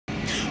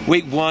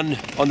Week 1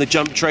 on the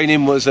jump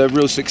training was a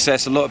real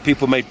success. A lot of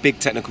people made big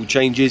technical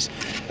changes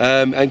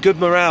and good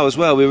morale as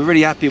well. We were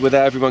really happy with how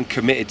everyone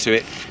committed to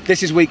it.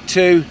 This is week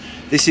 2.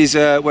 This is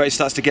where it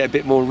starts to get a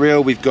bit more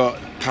real. We've got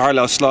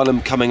parallel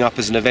slalom coming up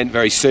as an event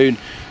very soon.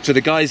 So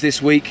the guys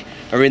this week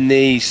are in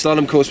the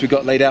slalom course we've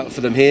got laid out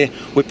for them here.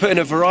 We're putting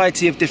a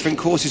variety of different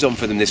courses on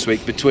for them this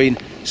week between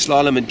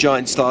slalom and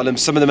giant slalom.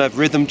 Some of them have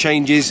rhythm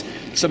changes,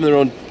 some of them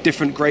are on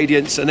different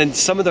gradients, and then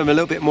some of them are a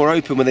little bit more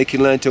open where they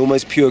can learn to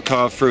almost pure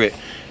carve through it.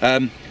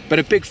 But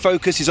a big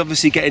focus is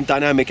obviously getting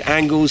dynamic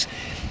angles,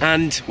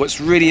 and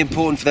what's really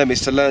important for them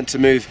is to learn to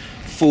move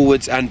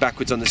forwards and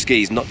backwards on the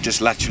skis, not just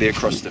laterally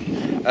across them.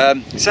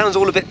 It sounds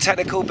all a bit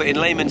technical, but in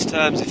layman's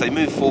terms, if they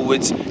move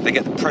forwards, they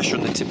get the pressure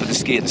on the tip of the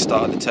ski at the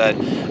start of the turn,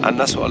 and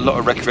that's what a lot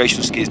of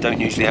recreational skiers don't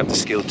usually have the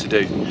skill to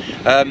do.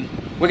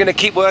 We're going to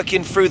keep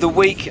working through the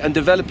week and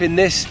developing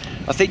this.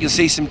 I think you'll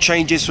see some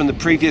changes from the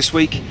previous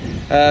week,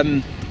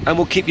 and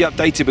we'll keep you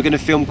updated. We're going to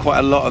film quite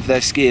a lot of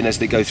their skiing as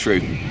they go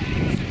through.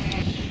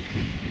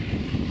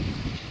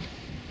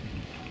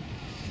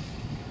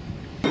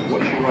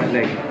 Watch your right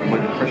leg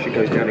when the pressure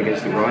goes down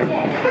against the right.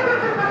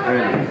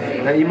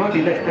 Now you might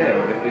be left there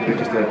with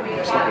just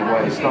a slightly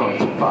wider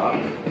stance, but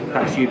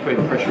that's you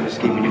putting pressure on the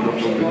ski when you're not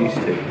normally used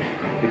to.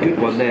 The good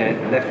one there,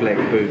 left leg,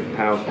 boom,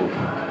 powerful.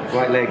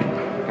 Right leg,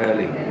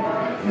 early.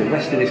 And the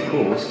rest of this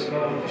course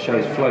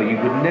shows flow. You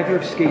would never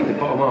have skied the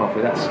bottom half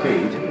with that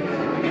speed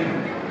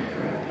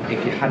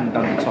if you hadn't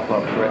done the top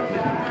half correctly.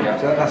 Yeah.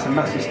 So that's a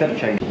massive step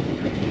change.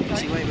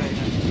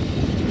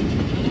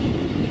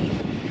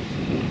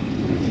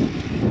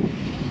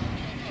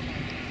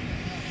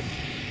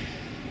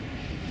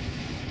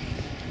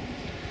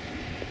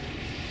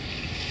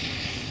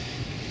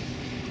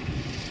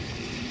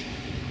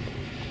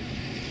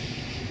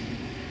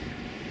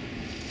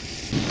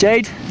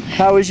 Jade,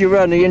 how was your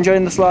run? Are you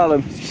enjoying the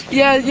slalom?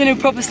 Yeah, you know,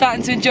 proper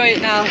starting to enjoy it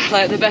now,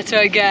 like the better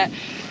I get.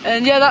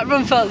 And yeah, that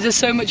run felt just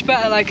so much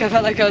better, like I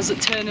felt like I was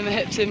turning my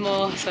hips in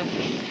more, so.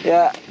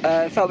 Yeah,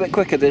 it felt a bit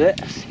quicker, did it?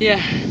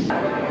 Yeah.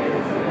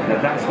 Now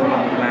that's the one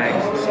that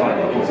lags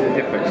slightly. What's the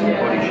difference in the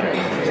body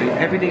shape? So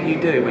everything you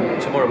do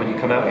tomorrow when you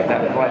come out here,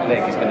 that right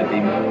leg is going to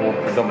be more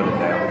predominant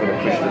now. We're going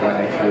to push the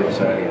right leg forwards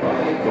earlier.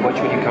 But watch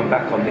when you come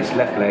back on this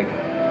left leg,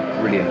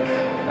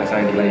 brilliant. That's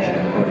angulation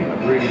in the body.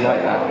 I really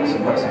like that. It's a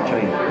massive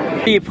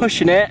change. You're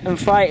pushing it and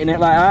fighting it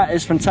like that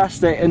is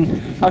fantastic,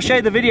 and I'll show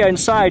you the video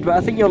inside, but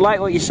I think you'll like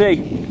what you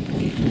see.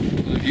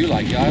 Well, if you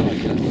like it, I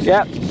like it.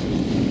 Yep.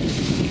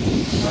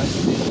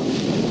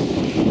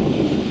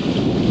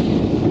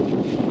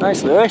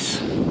 Nice, Lewis.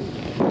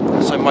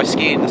 So my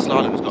skiing, the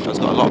slalom has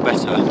got a lot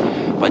better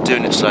by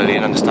doing it slowly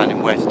and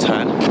understanding where to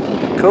turn.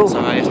 Cool. So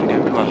it's been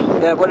going really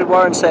well. Yeah, what did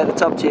Warren say at the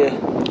top to you?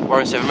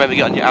 Warren said, remember,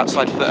 get on your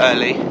outside foot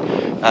early,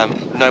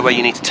 know where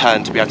you need to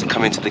turn to be able to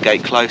come into the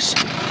gate close,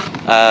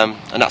 and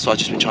that's what I've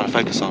just been trying to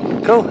focus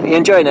on. Cool, are you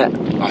enjoying it?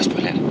 Oh, it's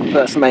brilliant.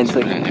 That's the main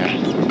thing. Brilliant,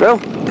 yeah. Bro,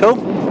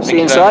 cool. See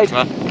you inside.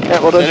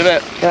 Yeah, well done. See you in a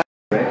bit. Yeah.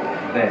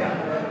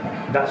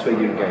 There, that's where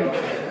you engage.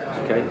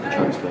 Okay, the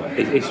transfer.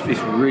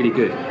 It's really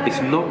good.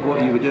 It's not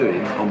what you were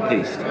doing on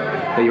piste.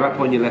 But you're up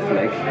on your left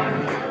leg,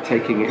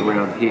 taking it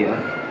around here.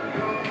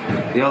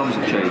 The arms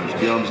have changed.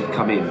 The arms have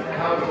come in,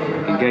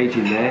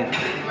 engaging there,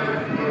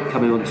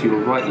 coming onto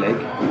your right leg.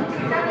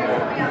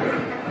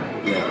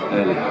 Yeah,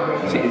 early.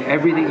 See,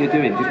 everything you're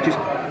doing, just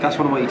that's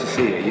what I want you to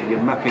see.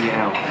 You're mapping it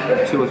out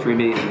 2 or 3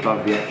 meters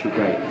above the actual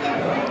gate.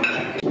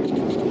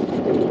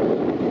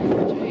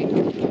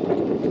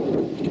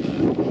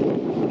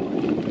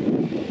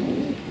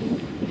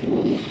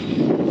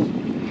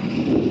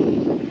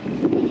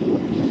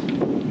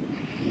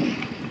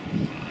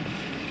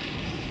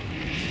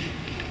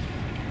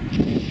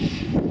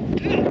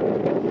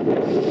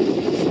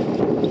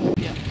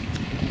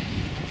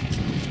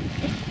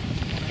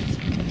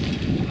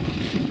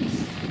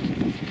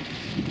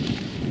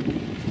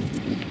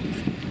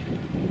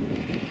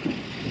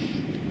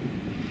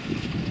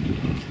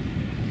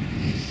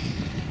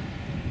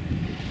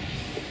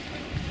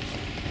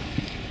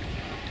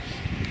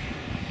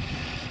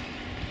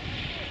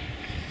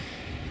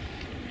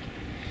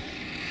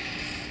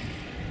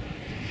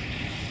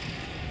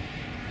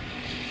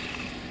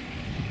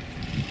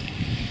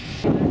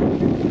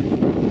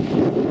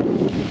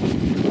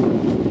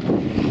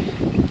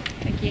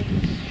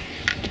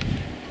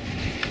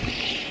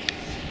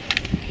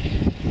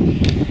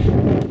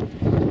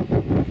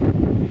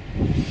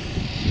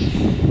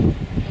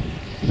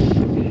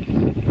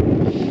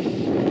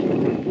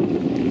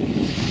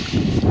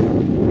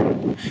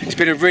 It's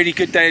been a really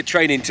good day of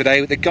training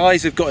today. The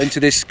guys have got into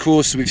this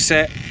course we've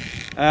set.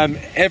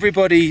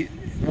 Everybody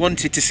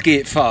wanted to ski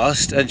it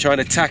fast and try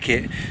and attack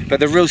it, but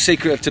the real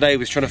secret of today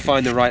was trying to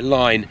find the right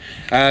line.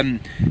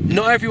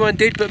 Not everyone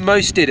did, but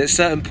most did at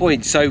certain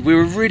points, so we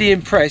were really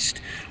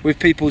impressed with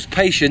people's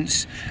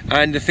patience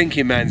and the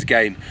thinking man's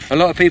game. A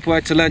lot of people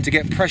had to learn to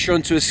get pressure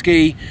onto a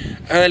ski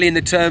early in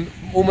the term,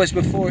 almost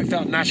before it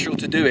felt natural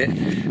to do it.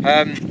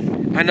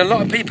 And a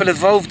lot of people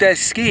evolved their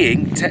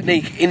skiing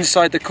technique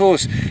inside the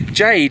course.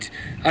 Jade,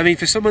 I mean,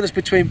 for someone that's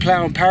between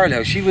plough and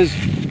parallel, she was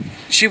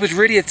she was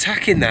really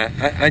attacking that,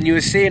 and you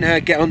were seeing her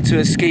get onto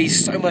her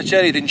skis so much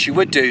earlier than she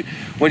would do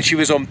when she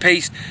was on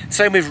piste.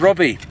 Same with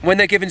Robbie. When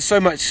they're given so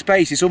much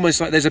space, it's almost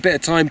like there's a bit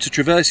of time to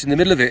traverse in the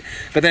middle of it,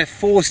 but they're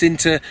forced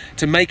into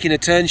making a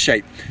turn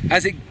shape.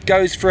 As it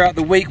goes throughout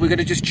the week, we're going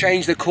to just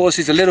change the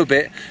courses a little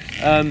bit.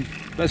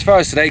 But as far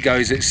as today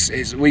goes,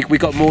 we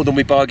got more than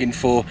we bargained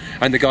for,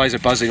 and the guys are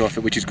buzzing off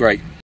it, which is great.